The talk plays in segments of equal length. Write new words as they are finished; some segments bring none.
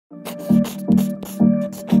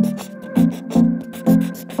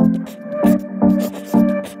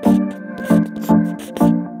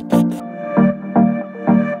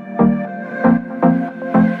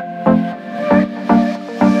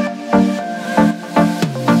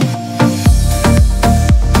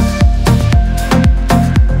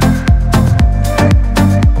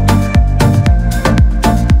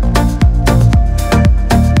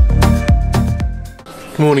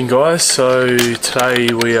Morning guys, so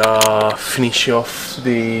today we are finishing off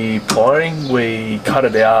the wiring. We cut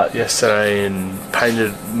it out yesterday and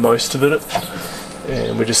painted most of it,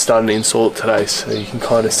 and we're just starting to install it today, so you can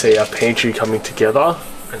kind of see our pantry coming together.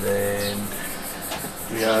 And then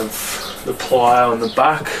we have the ply on the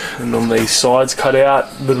back and on these sides cut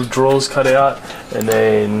out, little drawers cut out, and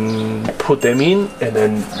then put them in, and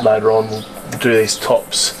then later on we'll do these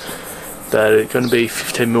tops that are going to be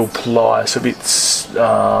 15mm ply, so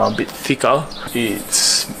a bit thicker.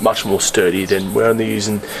 It's much more sturdy than, we're only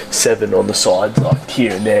using 7 on the sides, like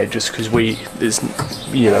here and there, just because we've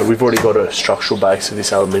already got a structural base of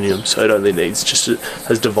this aluminium, so it only needs just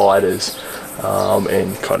has dividers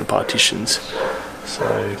and kind of partitions.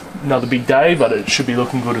 So another big day, but it should be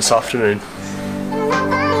looking good this afternoon.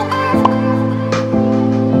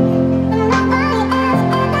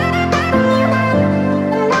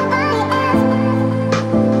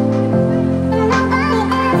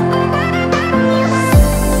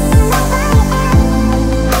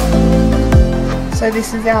 So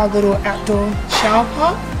this is our little outdoor shower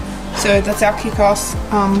part. So that's our kick-ass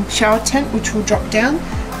shower tent, which will drop down.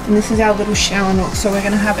 And this is our little shower nook. So we're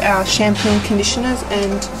going to have our shampoo and conditioners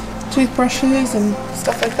and toothbrushes and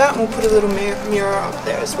stuff like that. And we'll put a little mirror up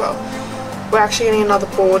there as well. We're actually getting another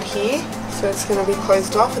board here, so it's going to be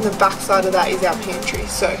closed off. And the back side of that is our pantry.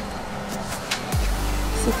 So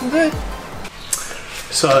it's looking good.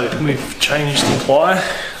 So we've changed the ply.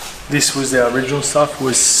 This was our original stuff,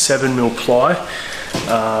 was 7mm ply,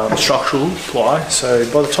 structural ply. So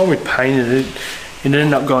by the time we painted it, it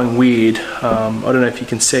ended up going weird. I don't know if you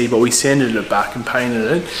can see, but we sanded it back and painted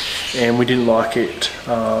it, and we didn't like it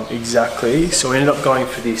exactly. So we ended up going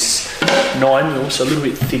for this 9mm, so a little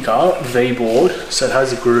bit thicker V board. So it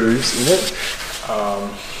has the grooves in it.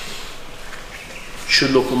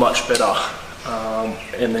 Should look much better.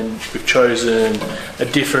 And then we've chosen a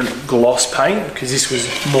different gloss paint because this was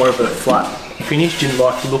more of a flat finish, didn't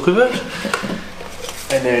like the look of it.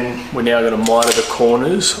 And then we're now going to miter the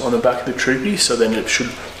corners on the back of the Troopy, so then it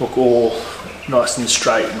should look all nice and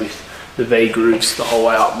straight with the V grooves the whole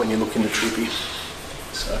way up when you look in the Troopy.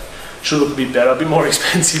 So it should look a bit better, a bit more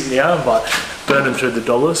expensive now, but burning through the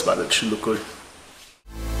dollars, but it should look good.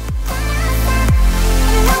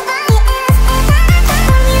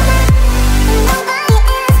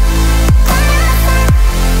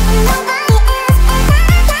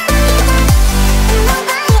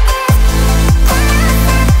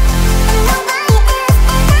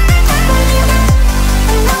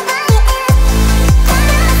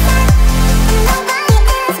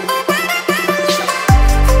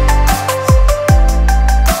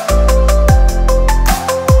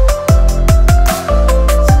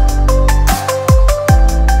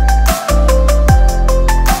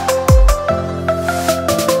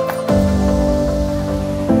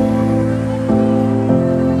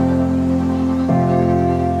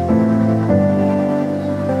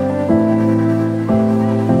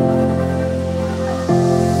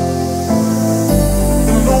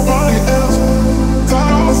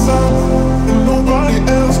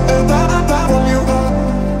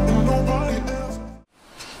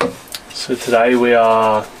 So today we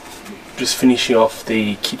are just finishing off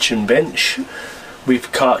the kitchen bench. We've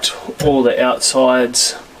cut all the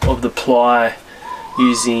outsides of the ply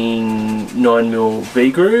using 9mm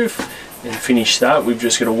V-groove and finished that. We've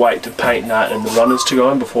just got to wait to paint that and the runners to go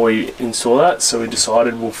on before we install that. So we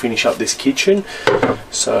decided we'll finish up this kitchen.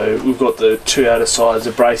 So we've got the 2 outer sides,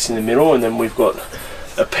 a brace in the middle, and then we've got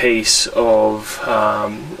a piece of, I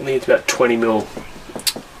think it's about 20mm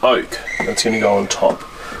oak that's going to go on top.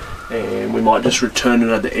 And we might just return it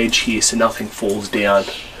at the edge here so nothing falls down,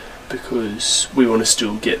 because we want to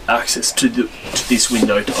still get access to this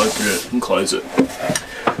window to open it and close it.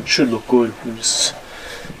 Should look good. It's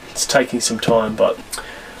taking some time, but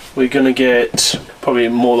we're going to get probably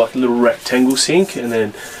more like a little rectangle sink, and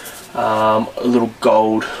then a little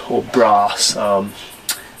gold or brass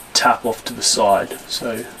tap off to the side.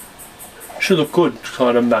 So should look good,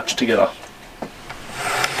 kind of match together.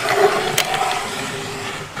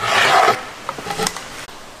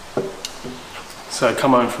 So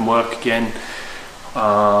come home from work again,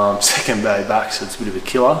 second day back, so it's a bit of a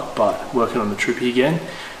killer, but working on the Troopy again.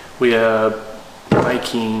 We are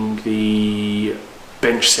making the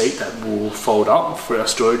bench seat that will fold up for our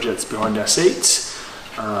storage that's behind our seats.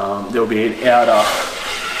 There will be an outer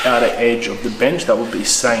edge of the bench that will be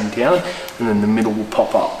staying down, and then the middle will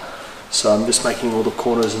pop up. So I'm just making all the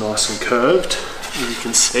corners nice and curved, as you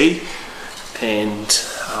can see, and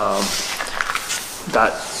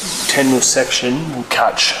that 10mm section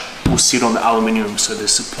will sit on the aluminium, so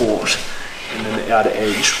there's support, and then the outer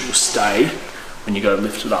edge will stay when you go to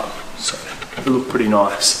lift it up. So it'll look pretty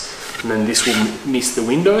nice. And then this will miss the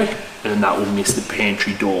window, and then that will miss the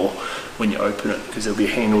pantry door when you open it, because there'll be a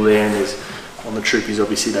handle there, and there's, on the Troopies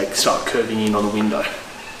obviously they start curving in on the window.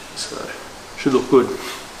 So should look good.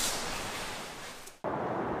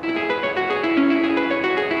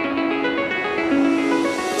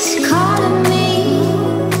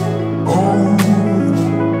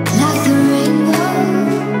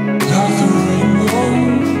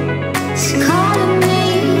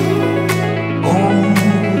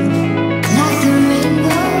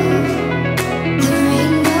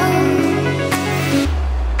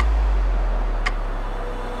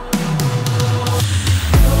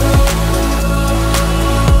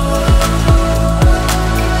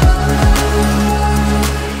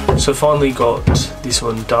 So finally got this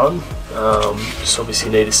one done. Just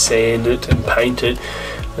obviously need to sand it and paint it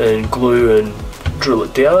and glue and drill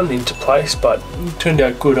it down into place, but it turned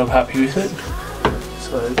out good. I'm happy with it.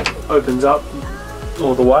 So it opens up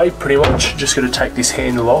all the way pretty much. Just got to take this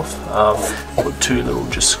handle off, put two little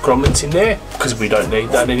just grommets in there because we don't need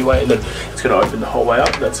that anyway, and then it's going to open the whole way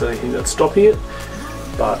up. That's the only thing that's stopping it,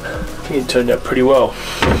 but I think it turned out pretty well.